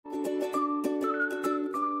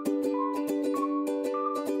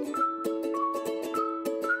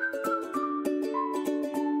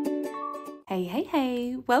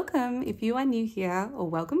Hey, welcome if you are new here, or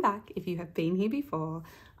welcome back if you have been here before.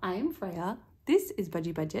 I am Freya, this is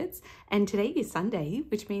Budgie Budgets, and today is Sunday,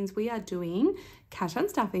 which means we are doing cash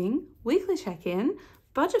unstuffing, weekly check-in,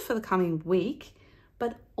 budget for the coming week,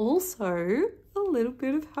 but also a little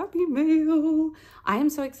bit of happy meal. I am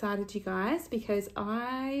so excited, you guys, because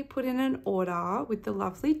I put in an order with the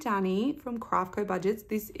lovely Danny from Craftco Budgets.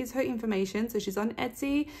 This is her information. So she's on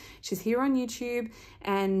Etsy, she's here on YouTube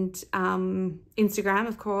and Instagram,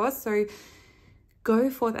 of course. So go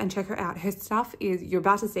forth and check her out. Her stuff is, you're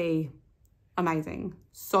about to see, amazing.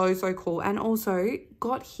 So cool. And also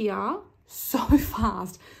got here so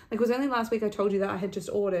fast. Like, it was only last week I told you that I had just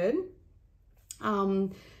ordered.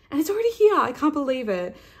 And it's already here. I can't believe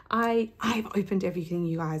it. I've opened everything,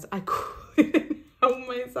 you guys. I couldn't help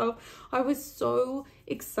myself. I was so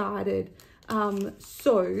excited.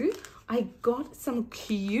 So I got some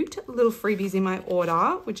cute little freebies in my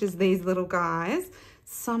order, which is these little guys.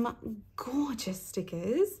 Some gorgeous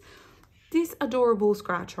stickers. This adorable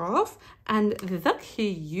scratch off and the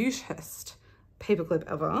cutest paperclip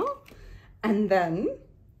ever. And then,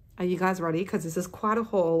 are you guys ready? Because this is quite a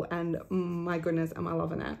haul and my goodness, am I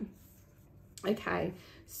loving it. Okay,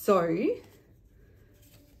 so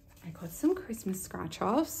I got some Christmas scratch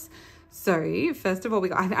offs. So first of all,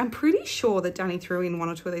 I'm pretty sure that Danny threw in one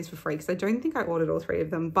or two of these for free because I don't think I ordered all three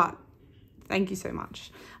of them, but thank you so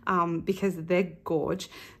much because they're gorge.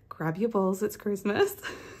 Grab your balls, it's Christmas.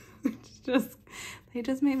 They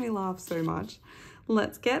just make me laugh so much.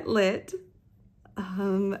 Let's get lit.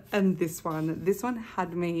 And this one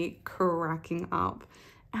had me cracking up.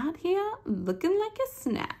 Out here looking like a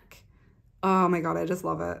snack. Oh my god, I just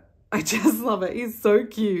love it. I just love it. He's so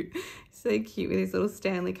cute. So cute with his little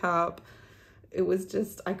Stanley cup. It was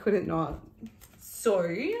just, I couldn't not.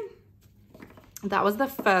 So that was the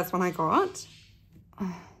first one I got.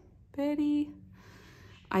 Oh, Betty.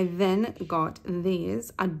 I then got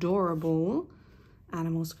these adorable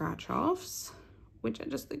animal scratch offs, which are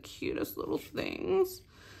just the cutest little things.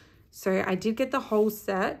 So I did get the whole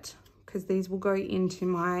set because these will go into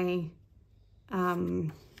my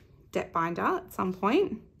debt binder at some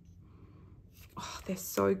point. Oh, they're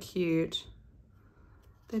so cute.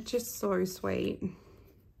 They're just so sweet.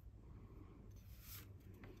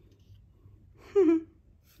 I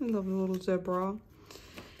love the little zebra.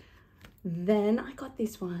 Then I got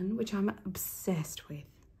this one, which I'm obsessed with.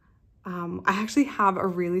 I actually have a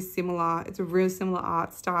really similar, it's a really similar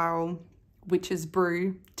art style witch's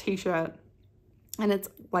brew t-shirt, and it's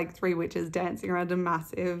like three witches dancing around a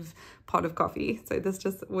massive pot of coffee. So this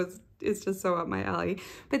it's just so up my alley.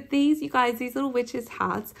 But these, you guys, these little witches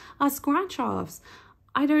hats are scratch offs.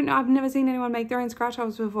 I don't know, I've never seen anyone make their own scratch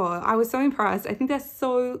offs before. I was so impressed. I think they're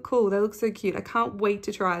so cool. They look so cute. I can't wait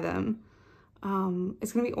to try them.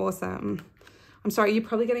 It's gonna be awesome. I'm sorry, you're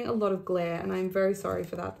probably getting a lot of glare and I'm very sorry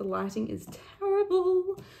for that. The lighting is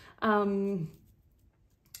terrible.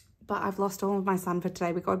 But I've lost all of my sun for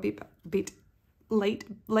today. We got a bit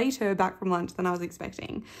later back from lunch than I was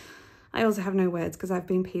expecting. I also have no words because I've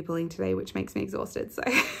been peopling today, which makes me exhausted. So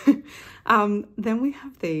then we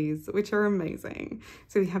have these, which are amazing.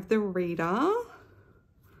 So we have the reader,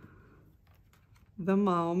 the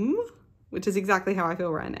mum, which is exactly how I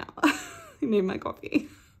feel right now. I need my coffee.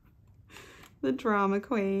 The drama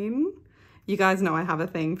queen. You guys know I have a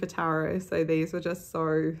thing for tarot, so these were just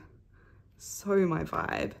so my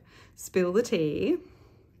vibe. Spill the tea.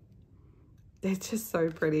 They're just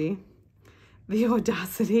so pretty. The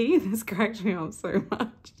audacity, this cracked me up so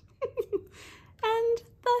much. And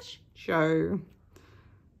the show.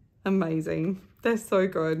 Amazing. They're so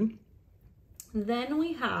good. Then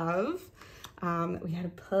we have, we had a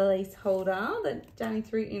placeholder that Danny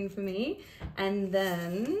threw in for me. And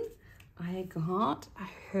then I got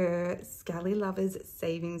her Scally Lovers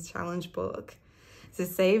Savings Challenge book. So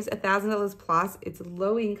saves $1,000 plus. It's a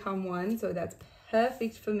low income one, so that's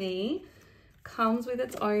perfect for me. Comes with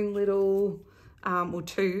its own little, or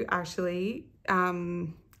two actually,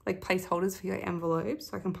 like placeholders for your envelopes.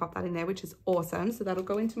 So I can pop that in there, which is awesome. So that'll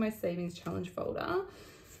go into my savings challenge folder.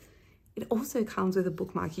 It also comes with a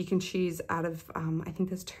bookmark. You can choose out of, I think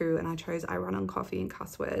there's two, and I chose I Run on Coffee and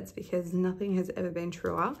Cuss Words because nothing has ever been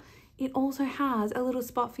truer. It also has a little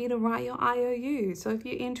spot for you to write your IOU. So if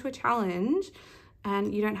you're into a challenge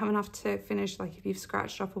and you don't have enough to finish, like if you've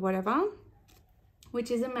scratched up or whatever, which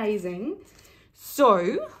is amazing.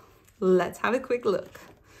 So let's have a quick look.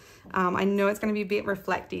 I know it's going to be a bit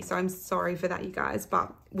reflecty, so I'm sorry for that, you guys,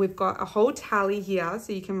 but we've got a whole tally here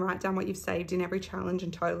so you can write down what you've saved in every challenge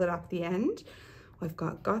and total it up at the end. We've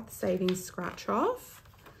got Goth Savings Scratch Off.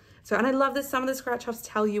 So, and I love that some of the scratch offs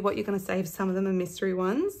tell you what you're going to save. Some of them are mystery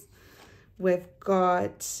ones. We've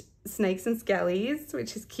got snakes and skellies,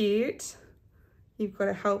 which is cute. You've got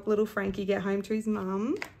to help little Frankie get home to his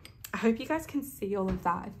mum. I hope you guys can see all of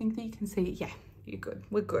that. I think that you can see. Yeah, you're good.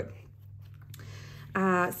 We're good.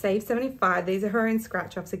 Save 75. These are her own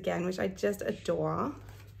scratch offs again, which I just adore.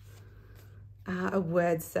 A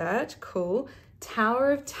word search. Cool.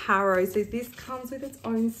 Tower of Tarot. So this comes with its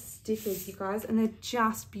own stickers, you guys, and they're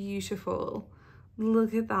just beautiful.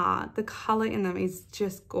 Look at that. The color in them is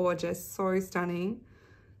just gorgeous. So stunning.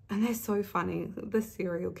 And they're so funny. The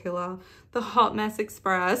serial killer. The Hot Mess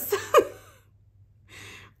Express.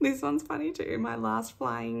 This one's funny too. My last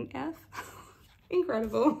flying F.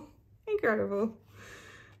 Incredible. Incredible.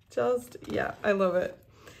 Just, yeah, I love it.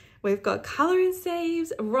 We've got color and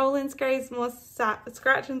saves, roll and scrapes, more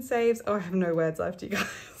scratch and saves. Oh, I have no words left, you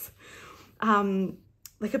guys.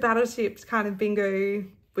 Like a battleship kind of bingo,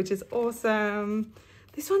 which is awesome.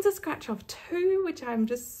 This one's a scratch off too, which I'm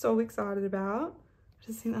just so excited about. I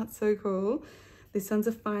just think that's so cool. This one's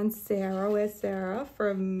a Find Sarah. Where's Sarah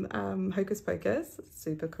from Hocus Pocus?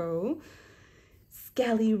 Super cool.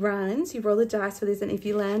 Scally runs. You roll the dice for this, and if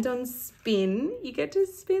you land on spin, you get to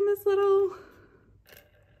spin this little...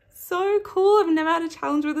 So cool. I've never had a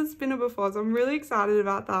challenge with a spinner before, so I'm really excited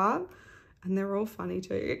about that. And they're all funny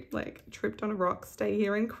too. Like, tripped on a rock, stay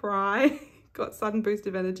here and cry. Got sudden boost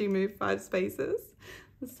of energy, move 5 spaces.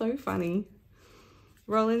 It's so funny.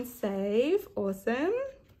 Roll and save. Awesome.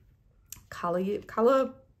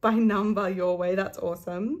 Color by number your way. That's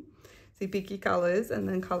awesome. So you pick your colors and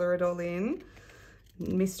then color it all in.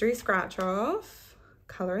 Mystery scratch off.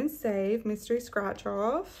 Color and save. Mystery scratch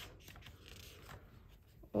off.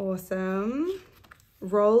 Awesome.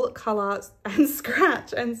 Roll, color, and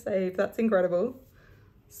scratch and save. That's incredible.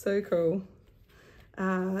 So cool.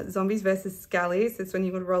 Zombies versus Skellies. This one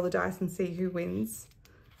you would roll the dice and see who wins.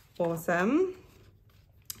 Awesome.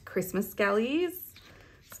 Christmas Skellies.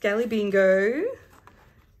 Skelly bingo.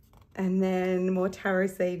 And then more tarot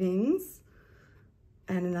savings.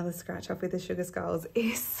 And another scratch off with the sugar skulls.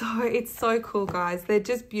 It's so cool, guys. They're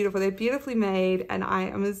just beautiful. They're beautifully made, and I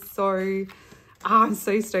am so... I'm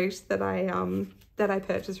so stoked that I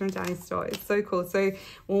purchased from Danny's store. It's so cool. So,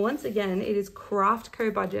 well, once again, it is Craft Co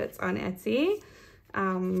Budgets on Etsy.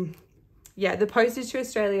 Yeah, the postage to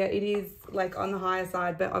Australia, it is like on the higher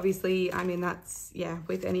side, but obviously, I mean, that's, yeah,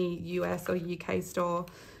 with any US or UK store,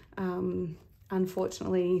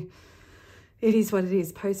 unfortunately, it is what it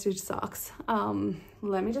is. Postage sucks.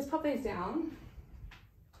 Let me just pop these down.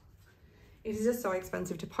 It is just so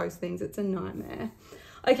expensive to post things. It's a nightmare.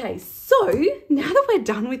 Okay, so now that we're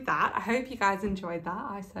done with that, I hope you guys enjoyed that.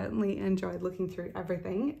 I certainly enjoyed looking through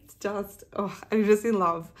everything. It's just, oh, I'm just in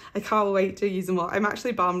love. I can't wait to use them all. I'm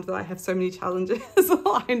actually bummed that I have so many challenges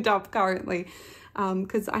lined up currently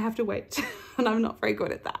because I have to wait and I'm not very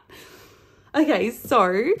good at that. Okay,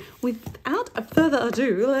 so without further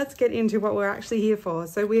ado, let's get into what we're actually here for.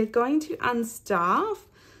 So we're going to unstuff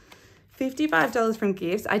 $55 from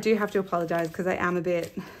gifts. I do have to apologize because I am a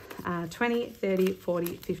bit... 20, 30,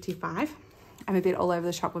 40, 55. I'm a bit all over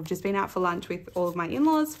the shop. We've just been out for lunch with all of my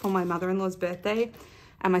in-laws for my mother-in-law's birthday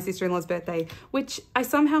and my sister-in-law's birthday, which I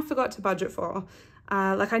somehow forgot to budget for.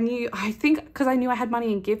 I think because I knew I had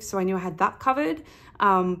money in gifts, so I knew I had that covered,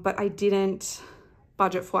 but I didn't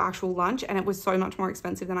budget for actual lunch, and it was so much more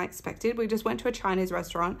expensive than I expected. We just went to a Chinese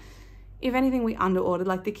restaurant. If anything, we under-ordered.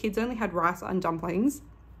 Like, the kids only had rice and dumplings,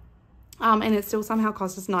 and it still somehow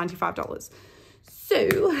cost us $95.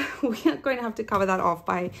 So we are going to have to cover that off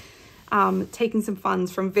by taking some funds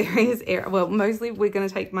from various areas. Well, mostly we're going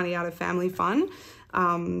to take money out of family fund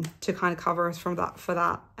to kind of cover us for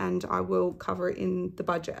that. And I will cover it in the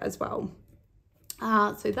budget as well.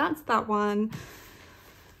 So that's that one.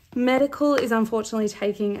 Medical is unfortunately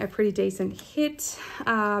taking a pretty decent hit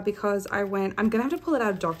because I'm going to have to pull it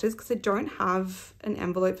out of doctors because I don't have an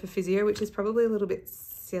envelope for physio, which is probably a little bit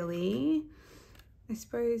silly. I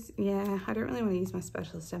suppose, yeah, I don't really want to use my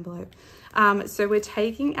specialist envelope. So we're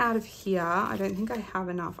taking out of here, I don't think I have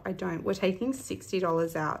enough. I don't. We're taking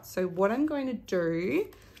 $60 out. So what I'm going to do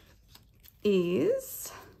is,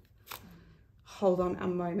 hold on a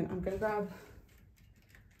moment. I'm going to grab,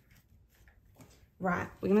 right,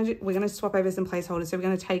 we're going to swap over some placeholders. So we're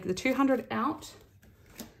going to take the 200 out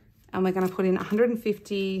and we're going to put in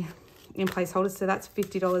 150 in placeholders. So that's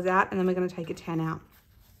 $50 out, and then we're going to take a 10 out.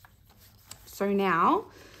 So now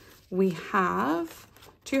we have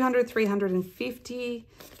 200, 350,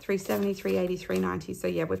 370, 380, 390. So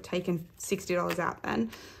yeah, we've taken $60 out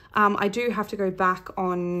then. I do have to go back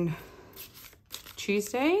on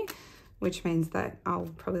Tuesday, which means that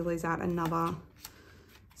I'll probably lose out another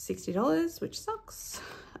 $60, which sucks.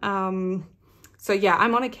 So So yeah,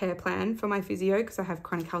 I'm on a care plan for my physio because I have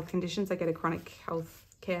chronic health conditions. I get a chronic health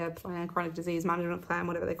care plan, chronic disease management plan,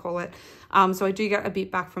 whatever they call it. So I do get a bit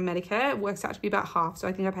back from Medicare. It works out to be about half. So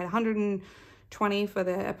I think I paid $120 for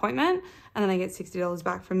the appointment, and then I get $60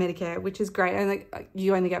 back from Medicare, which is great. And like,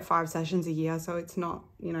 you only get 5 sessions a year, so it's not,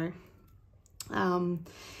 you know,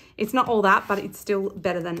 it's not all that, but it's still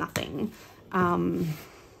better than nothing.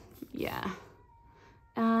 Yeah.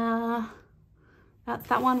 That's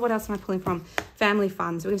that one. What else am I pulling from? Family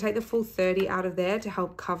funds. We're going to take the full 30 out of there to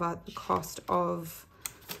help cover the cost of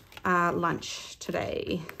lunch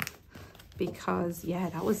today, because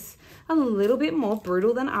yeah, that was a little bit more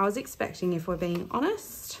brutal than I was expecting, if we're being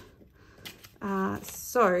honest.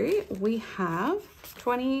 So we have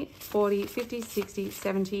 20, 40, 50, 60,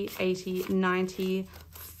 70, 80,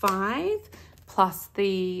 95 plus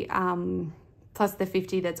the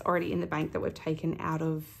 50 that's already in the bank that we've taken out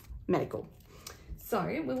of medical. So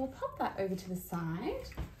we will pop that over to the side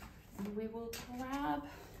and we will grab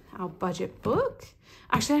our budget book.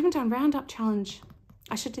 Actually, I haven't done roundup challenge.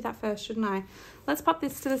 I should do that first, shouldn't I? Let's pop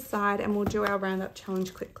this to the side and we'll do our roundup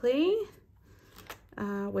challenge quickly.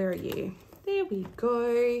 Where are you? There we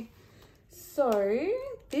go. So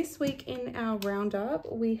this week in our roundup,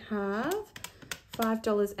 we have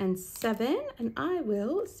 $5.07, and I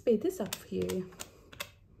will speed this up for you.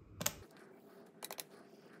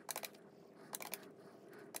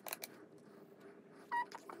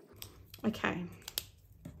 Okay,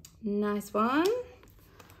 nice one.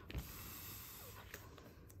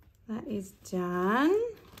 That is done.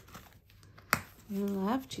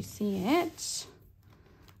 Love to see it.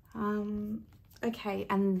 Okay,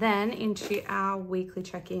 and then into our weekly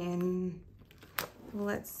check-in.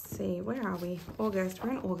 Let's see, where are we? August,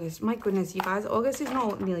 we're in August. My goodness, you guys, August is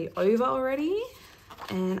not nearly over already,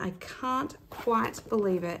 and I can't quite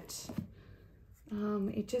believe it.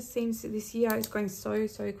 It just seems this year is going so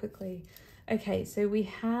quickly. Okay, so we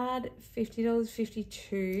had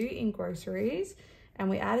 $50.52 in groceries, and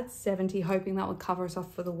we added 70, hoping that would cover us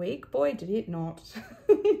off for the week. Boy, did it not.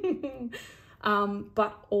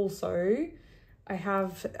 But also I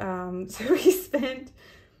have, so we spent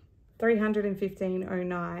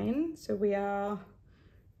 $315.09. So we are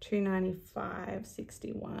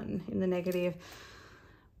 $295.61 in the negative.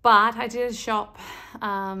 But I did a shop,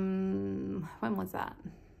 when was that?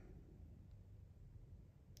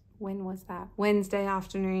 When was that? Wednesday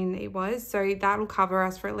afternoon it was. So that'll cover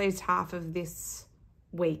us for at least half of this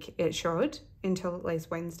week. It should, until at least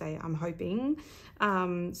Wednesday, I'm hoping.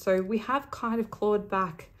 So we have kind of clawed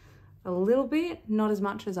back a little bit, not as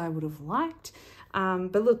much as I would have liked.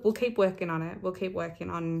 But look, we'll keep working on it. We'll keep working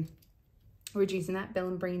on reducing that bill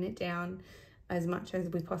and bringing it down as much as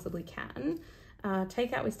we possibly can.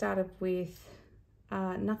 Takeout, we started with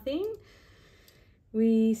nothing.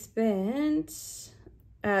 We spent,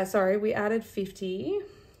 we added 50.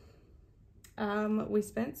 We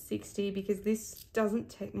spent 60 because this doesn't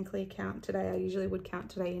technically count today. I usually would count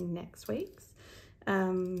today in next week's.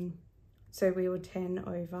 So we were 10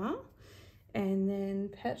 over. And then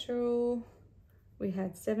petrol, we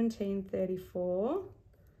had $17.34.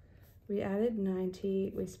 We added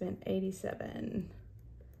 90. We spent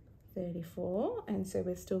 $87.34. And so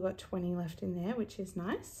we've still got 20 left in there, which is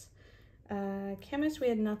nice. Chemist, we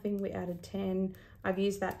had nothing. We added 10. I've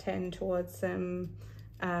used that 10 towards some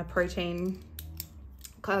protein,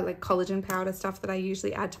 like collagen powder stuff that I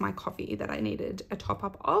usually add to my coffee that I needed a top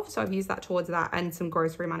up of. So I've used that towards that, and some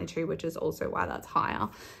grocery money too, which is also why that's higher.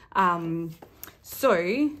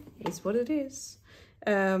 So is what it is.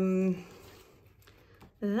 That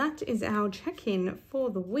is our check-in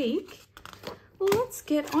for the week. Let's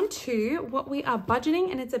get on to what we are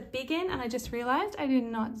budgeting, and it's a big in, and I just realized I did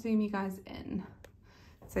not zoom you guys in.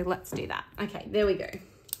 So let's do that. Okay, there we go.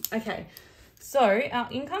 Okay. So our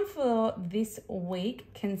income for this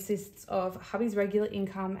week consists of hubby's regular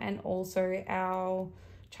income and also our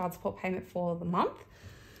child support payment for the month.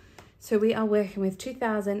 So we are working with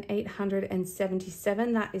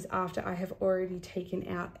 $2,877. That is after I have already taken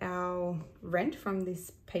out our rent from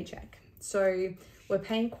this paycheck. So we're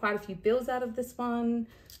paying quite a few bills out of this one.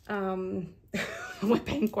 We're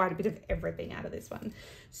paying quite a bit of everything out of this one.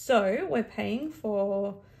 So we're paying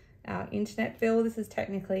for our internet bill. This is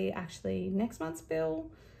technically actually next month's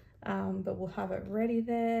bill, but we'll have it ready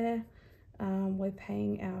there. We're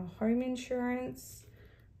paying our home insurance,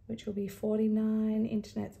 which will be $49.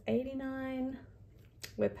 Internet's $89.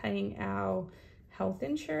 We're paying our health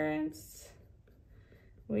insurance,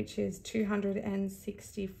 which is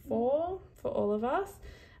 $264 for all of us.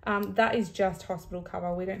 That is just hospital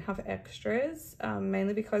cover. We don't have extras,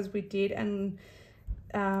 mainly because we did, and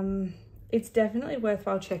it's definitely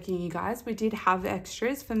worthwhile checking, you guys. We did have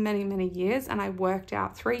extras for many, many years, and I worked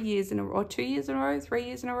out 3 years in a row, 2 years in a row, 3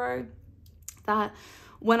 years in a row, that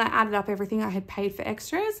when I added up everything I had paid for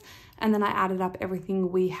extras, and then I added up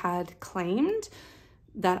everything we had claimed,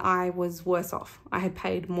 that I was worse off. I had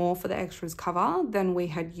paid more for the extras cover than we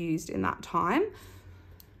had used in that time.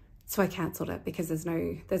 So I cancelled it because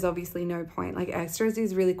there's obviously no point. Like, extras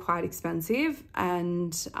is really quite expensive,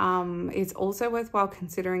 and it's also worthwhile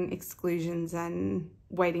considering exclusions and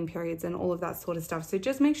waiting periods and all of that sort of stuff. So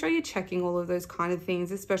just make sure you're checking all of those kind of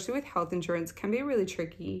things, especially with health insurance. It can be really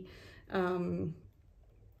tricky.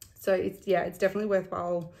 So it's definitely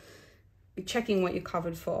worthwhile checking what you're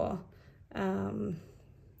covered for.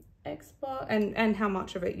 Export and how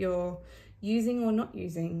much of it you're using or not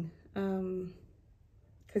using.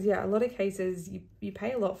 Because a lot of cases you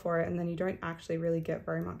pay a lot for it and then you don't actually really get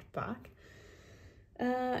very much back.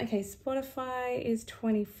 Okay, Spotify is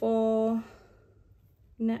 24.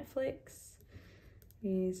 Netflix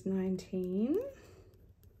is 19.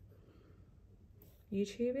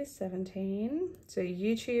 YouTube is 17. So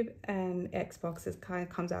YouTube and Xbox is kind of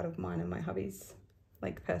comes out of mine and my hubby's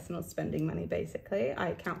like personal spending money, basically. I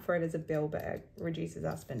account for it as a bill, but it reduces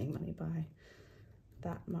our spending money by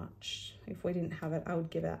that much. If we didn't have it, I would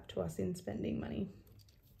give it up to us in spending money.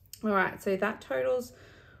 All right, so that totals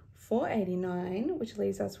 $489, which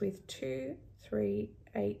leaves us with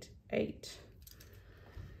 2388.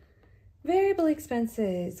 Variable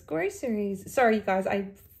expenses, groceries. Sorry, you guys,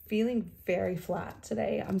 I'm feeling very flat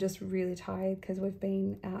today. I'm just really tired because we've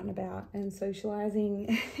been out and about and socializing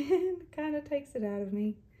and it kind of takes it out of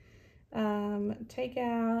me.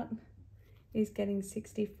 Takeout is getting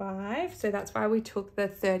 65, so that's why we took the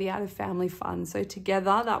 30 out of family fund. So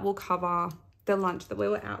together that will cover the lunch that we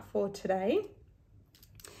were out for today.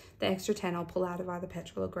 The extra 10 I'll pull out of either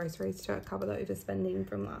petrol or groceries to cover the overspending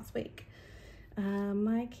from last week.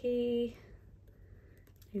 My key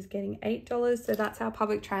is getting $8, so that's our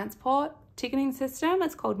public transport ticketing system.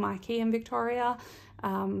 It's called MyKey in Victoria.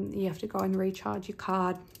 You have to go and recharge your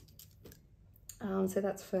card. So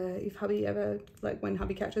that's for if hubby ever, like when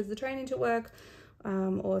hubby catches the train into work,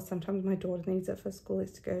 or sometimes my daughter needs it for school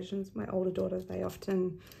excursions. My older daughters, they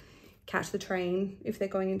often catch the train if they're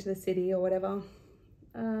going into the city or whatever.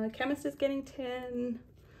 Chemist is getting 10.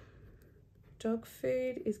 Dog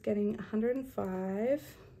food is getting 105.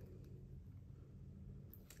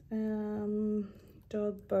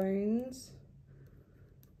 Dog bones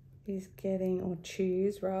is getting, or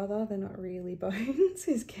chews rather, they're not really bones,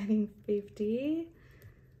 is getting 50.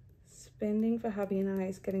 Spending for hubby and I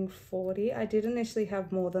is getting 40. I did initially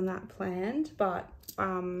have more than that planned, but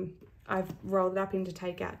I've rolled it up into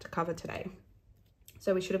takeout to cover today.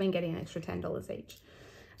 So we should have been getting an extra $10 each.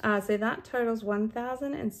 So that totals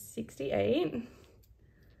 $1,068,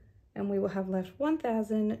 and we will have left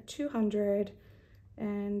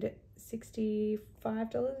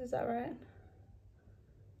 $1,265. Is that right?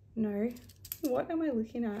 No. What am I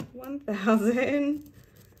looking at?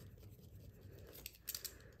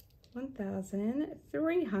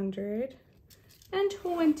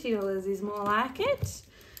 $1,320 is more like it.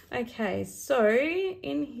 Okay, so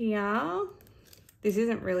in here, this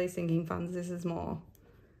isn't really sinking funds. This is more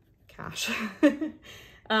cash.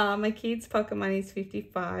 My kids' pocket money is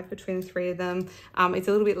 55 between the three of them. It's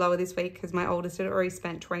a little bit lower this week because my oldest had already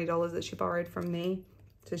spent $20 that she borrowed from me.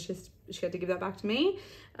 So she had to give that back to me.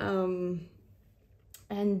 And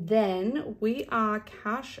then we are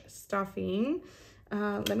cash stuffing.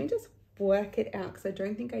 Let me just work it out because I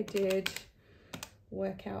don't think I did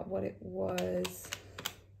work out what it was.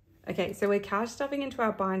 Okay, so we're cash stuffing into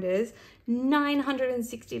our binders,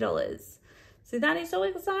 $960. So that is so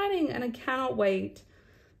exciting and I cannot wait.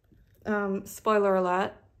 Spoiler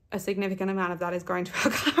alert, a significant amount of that is going to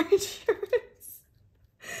our car insurance.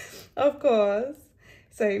 Of course.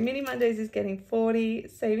 So Mini Mondays is getting 40,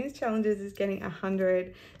 Savings Challenges is getting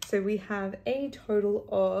 100. So we have a total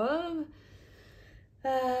of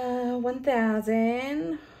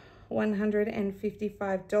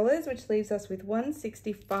 $1,155, which leaves us with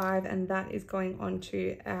 $165, and that is going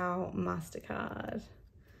onto our MasterCard.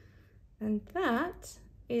 And that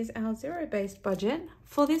is our zero-based budget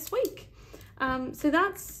for this week. So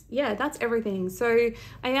that's everything. So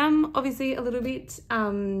I am obviously a little bit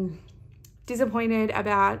disappointed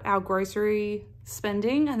about our grocery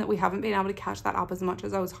spending and that we haven't been able to catch that up as much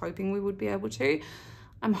as I was hoping we would be able to.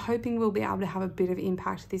 I'm hoping we'll be able to have a bit of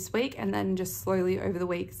impact this week, and then just slowly over the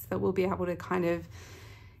weeks that we'll be able to kind of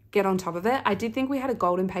get on top of it. I did think we had a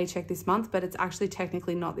golden paycheck this month, but it's actually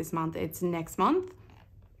technically not this month, it's next month.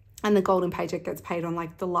 And the golden paycheck gets paid on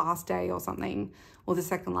like the last day or something, or the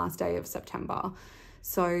second last day of September.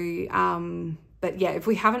 So, but yeah, if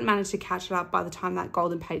we haven't managed to catch it up by the time that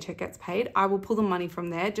golden paycheck gets paid, I will pull the money from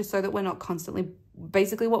there just so that we're not constantly,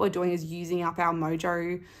 basically what we're doing is using up our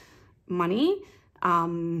mojo money,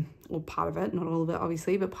 or part of it, not all of it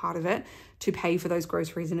obviously, but part of it, to pay for those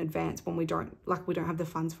groceries in advance when we don't have the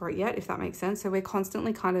funds for it yet, if that makes sense. So we're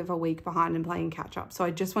constantly kind of a week behind and playing catch up. So I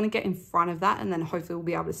just want to get in front of that, and then hopefully we'll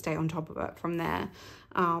be able to stay on top of it from there.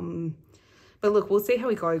 But look, we'll see how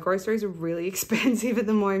we go. Groceries are really expensive at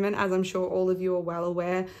the moment, as I'm sure all of you are well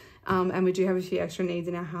aware. And we do have a few extra needs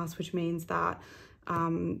in our house, which means that,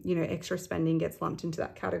 you know, extra spending gets lumped into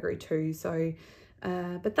that category too. So,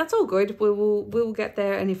 but that's all good. We'll get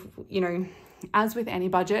there. And if, you know, as with any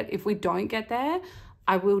budget, if we don't get there,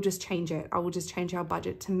 I will just change it. I will just change our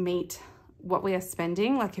budget to meet what we are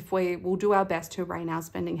spending. Like if we'll do our best to rein our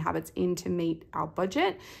spending habits in to meet our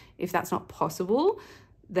budget. If that's not possible,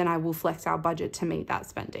 then I will flex our budget to meet that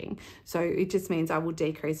spending. So it just means I will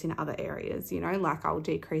decrease in other areas, you know, like I'll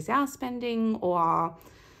decrease our spending, or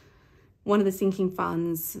one of the sinking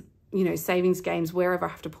funds, you know, savings games, wherever I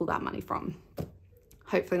have to pull that money from.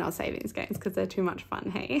 Hopefully not savings games, because they're too much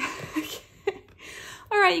fun, hey?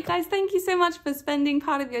 All right, you guys, thank you so much for spending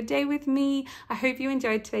part of your day with me. I hope you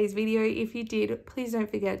enjoyed today's video. If you did, please don't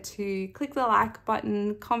forget to click the like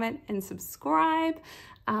button, comment, and subscribe.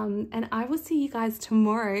 And I will see you guys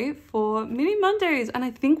tomorrow for Mini Mondays. And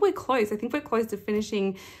I think we're close. I think we're close to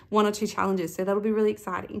finishing 1 or 2 challenges. So that'll be really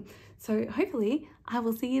exciting. So hopefully I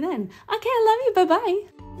will see you then. Okay, I love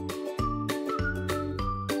you. Bye-bye.